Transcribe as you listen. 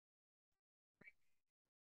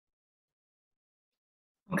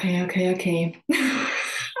Okay.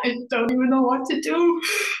 I don't even know what to do.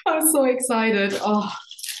 I'm so excited. Oh,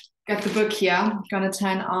 got the book here. I'm gonna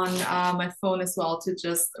turn on my phone as well to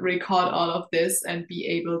just record all of this and be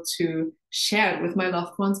able to share it with my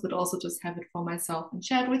loved ones, but also just have it for myself and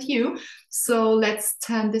share it with you. So let's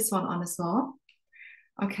turn this one on as well.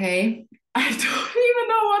 Okay. I don't even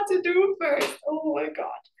know what to do first. Oh my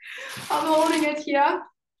God. I'm holding it here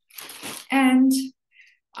and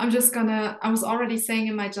I was already saying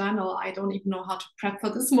in my journal, I don't even know how to prep for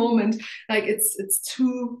this moment. Like it's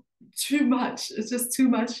too much. It's just too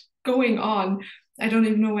much going on. I don't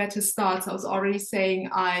even know where to start. So I was already saying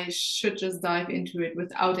I should just dive into it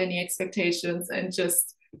without any expectations and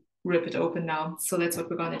just rip it open now. So that's what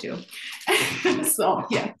we're gonna do. So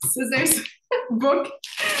yeah, scissors, book.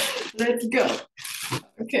 Let's go.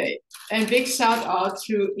 Okay. And big shout out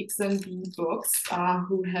to XNB Books,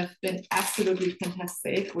 who have been absolutely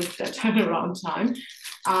fantastic with their turnaround time.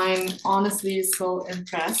 I'm honestly so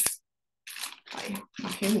impressed.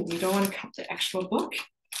 Okay, we don't want to cut the actual book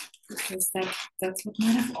because that's what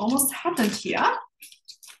might have almost happened here.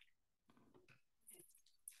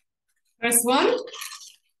 First one,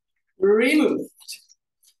 removed.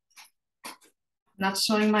 Not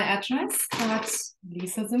showing my address, but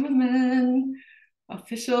Lisa Zimmerman,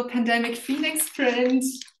 official Pandemic Phoenix print.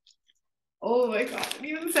 Oh my God, it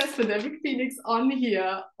even says Pandemic Phoenix on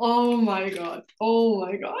here. Oh my God.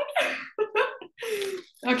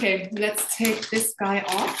 Okay, let's take this guy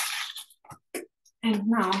off. And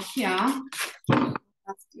now here,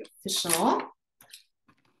 that's the official.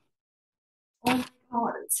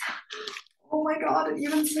 Oh my God, it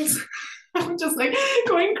even says, I'm just like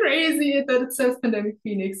going crazy that it says Pandemic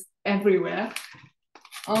Phoenix everywhere.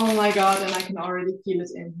 Oh my God, and I can already feel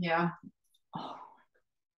it in here.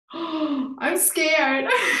 Oh, I'm scared.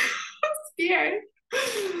 I'm scared.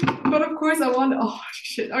 But of course I want, oh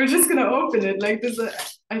shit, I'm just gonna open it like this.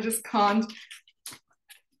 I just can't.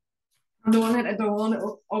 On the one hand, I don't want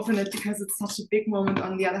to open it because it's such a big moment.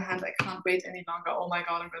 On the other hand, I can't wait any longer. Oh my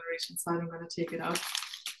God, I'm gonna reach inside. I'm gonna take it out.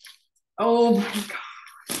 Oh my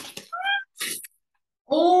God.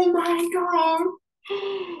 Oh my God.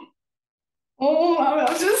 Oh,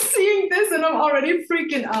 I'm just seeing this and I'm already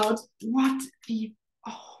freaking out. What the,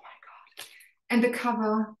 oh my God. And the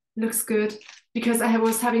cover looks good because I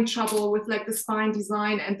was having trouble with like the spine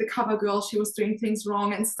design and the cover girl, she was doing things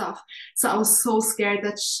wrong and stuff. So I was so scared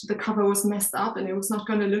that the cover was messed up and it was not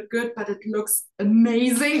going to look good, but it looks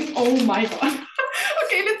amazing. Oh my God.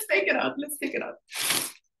 Okay, let's take it out. Let's take it out.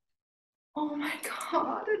 Oh my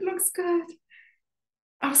God, it looks good.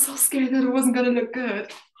 I was so scared that it wasn't going to look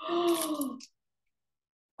good. Oh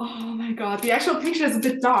my God, the actual picture is a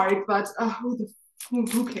bit dark, but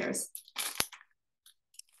who cares?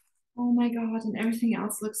 Oh my God, and everything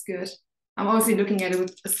else looks good. I'm obviously looking at it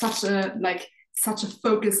with such a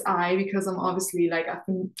focused eye because I'm obviously like I've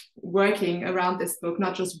been working around this book,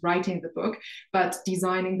 not just writing the book, but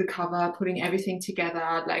designing the cover, putting everything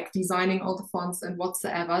together, like designing all the fonts and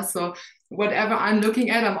whatsoever. So whatever I'm looking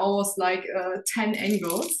at, I'm almost like 10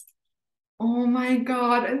 angles. Oh my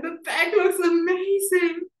God, and the back looks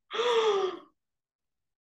amazing.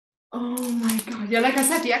 Oh my God. Yeah, like I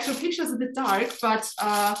said, the actual picture is a bit dark, but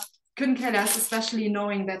couldn't care less, especially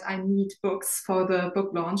knowing that I need books for the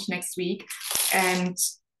book launch next week and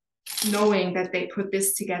knowing that they put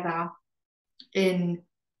this together in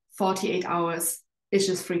 48 hours is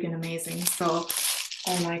just freaking amazing. So,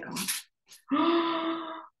 oh my God.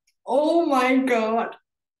 Oh my God.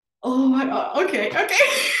 Oh my God. Okay.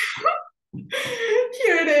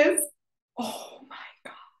 Here it is. Oh my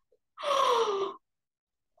God.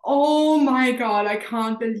 Oh my God, I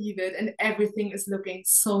can't believe it. And everything is looking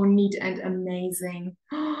so neat and amazing.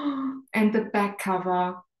 And the back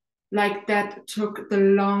cover, like that took the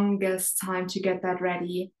longest time to get that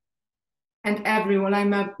ready. And everyone,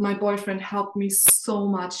 my boyfriend helped me so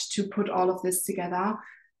much to put all of this together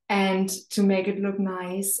and to make it look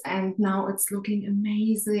nice. And now it's looking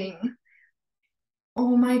amazing.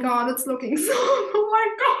 Oh my God, it's looking so, oh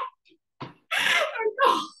my God.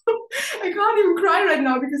 I can't even cry right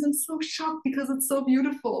now because I'm so shocked because it's so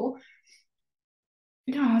beautiful.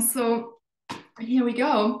 Yeah, so here we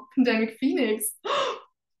go. Pandemic Phoenix.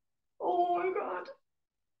 Oh my God.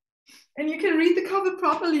 And you can read the cover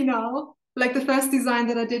properly now. Like the first design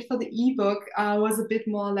that I did for the ebook was a bit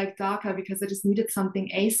more like darker because I just needed something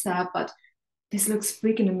ASAP, but this looks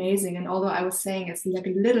freaking amazing. And although I was saying it's like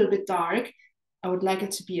a little bit dark, I would like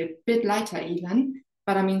it to be a bit lighter even.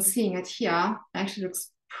 But I mean, seeing it here actually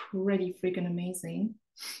looks pretty freaking amazing.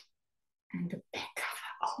 And the back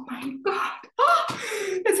cover, oh my God.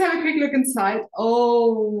 Let's have a a quick look inside.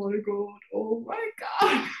 Oh my God. Oh my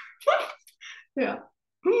God. Yeah.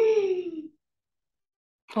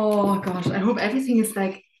 Oh gosh, I hope everything is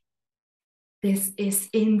like, this is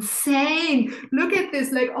insane. Look at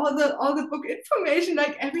this, like all the book information,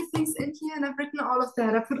 like everything's in here, and I've written all of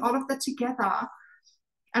that. I put all of that together.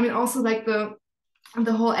 I mean, also like the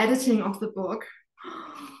whole editing of the book.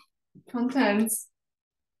 Contents.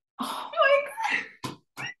 Oh my God.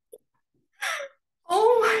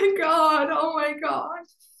 Oh my God. Oh my God.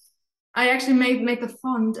 I actually made the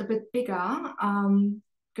font a bit bigger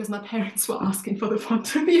because my parents were asking for the font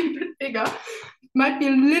to be a bit bigger. Might be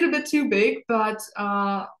a little bit too big, but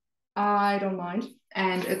I don't mind.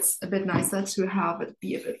 And it's a bit nicer to have it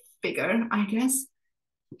be a bit bigger, I guess.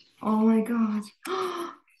 Oh my God.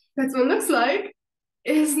 That's what it looks like.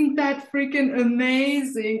 Isn't that freaking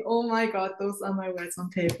amazing? Oh my God, those are my words on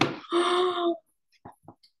paper.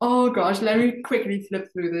 Oh gosh, let me quickly flip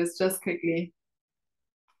through this, just quickly.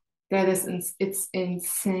 That is, it's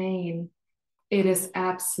insane. It is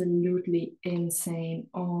absolutely insane.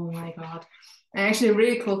 Oh my God. And actually a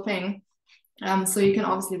really cool thing. So you can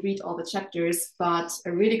obviously read all the chapters, but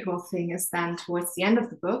a really cool thing is then towards the end of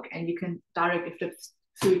the book, and you can directly flip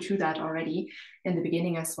through to that already in the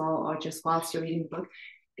beginning as well, or just whilst you're reading the book.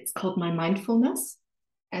 It's called My Mindfulness.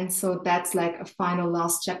 And so that's like a final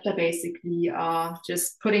last chapter, basically,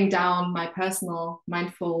 just putting down my personal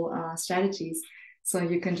mindful strategies. So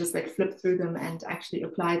you can just like flip through them and actually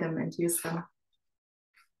apply them and use them.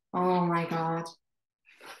 Oh my God.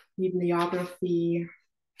 Bibliography.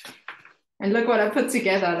 And look what I put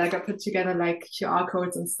together. Like I put together like QR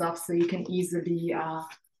codes and stuff so you can easily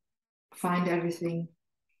find everything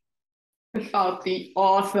about the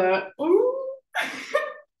author. Ooh.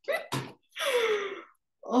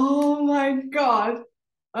 Oh my God.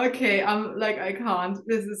 Okay, I'm like, I can't.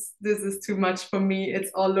 This is too much for me.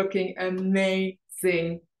 It's all looking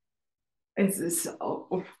amazing. This is oh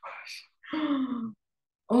gosh.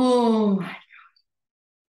 Oh my,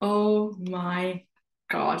 oh my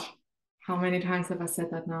God. How many times have I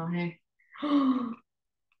said that now? Hey.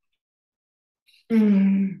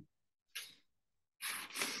 Mm.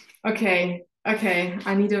 Okay, okay.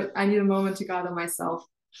 I need a moment to gather myself.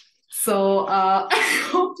 So I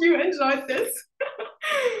hope you enjoyed this.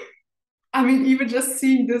 I mean, even just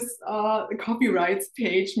seeing this copyrights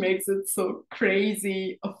page makes it so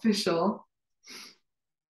crazy official.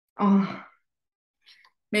 Oh,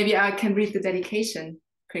 maybe I can read the dedication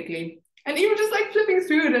quickly. And even just like flipping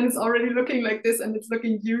through it and it's already looking like this and it's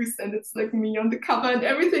looking used and it's like me on the cover and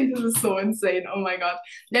everything. This is so insane. Oh my God.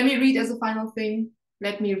 Let me read as a final thing.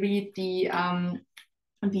 Let me read the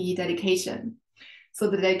dedication. So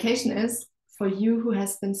the dedication is for you who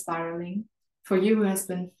has been spiraling, for you who has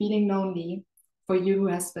been feeling lonely, for you who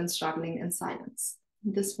has been struggling in silence.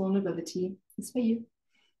 This vulnerability is for you.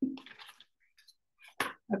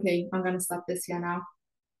 Okay, I'm gonna stop this here now.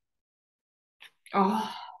 Oh,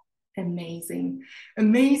 amazing,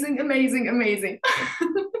 amazing, amazing, amazing.